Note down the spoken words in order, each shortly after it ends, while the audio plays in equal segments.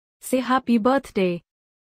say happy birthday.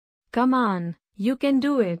 Come on, you can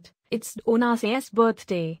do it. It's Donasien's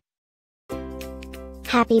birthday.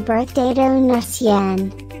 Happy birthday, Donasien.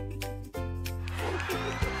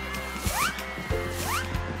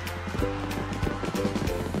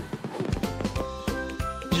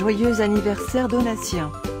 Joyeux anniversaire Donatien.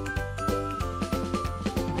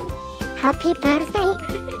 Happy birthday,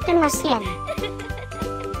 Donasien.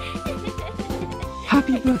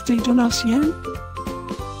 Happy birthday, Donatien.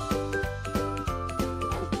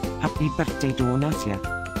 Happy birthday, Donatien.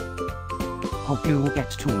 Hope you will get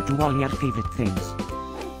to do all your favorite things.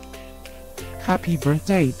 Happy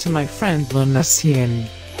birthday to my friend Donatien.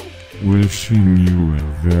 Wishing you a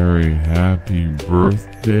very happy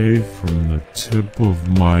birthday from the tip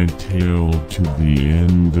of my tail to the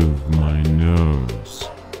end of my nose.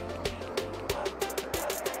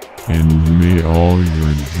 And may all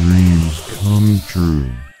your dreams come true.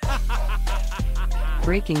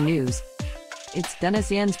 Breaking news. It's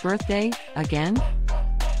Donasien's birthday, again?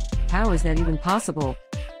 How is that even possible?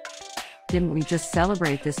 Didn't we just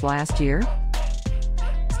celebrate this last year?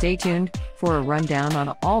 Stay tuned for a rundown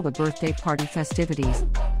on all the birthday party festivities.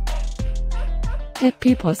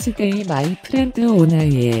 Happy birthday, my friend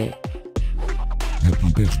Donatien.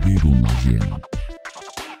 Happy birthday, Donatien.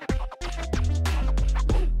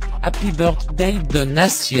 Happy birthday,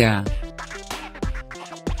 Donatien.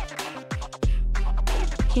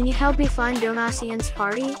 Can you help me find Donasien's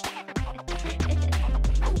party?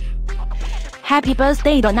 Happy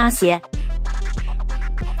birthday, Donatien.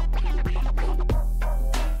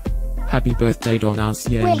 Happy birthday,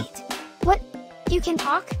 Donatien. Wait, what? You can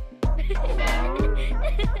talk?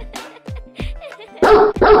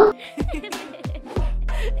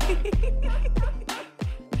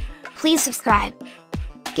 Please subscribe,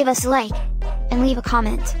 give us a like, and leave a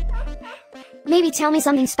comment. Maybe tell me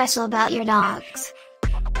something special about your dogs.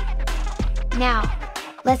 Now,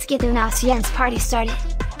 let's get Donasien's party started.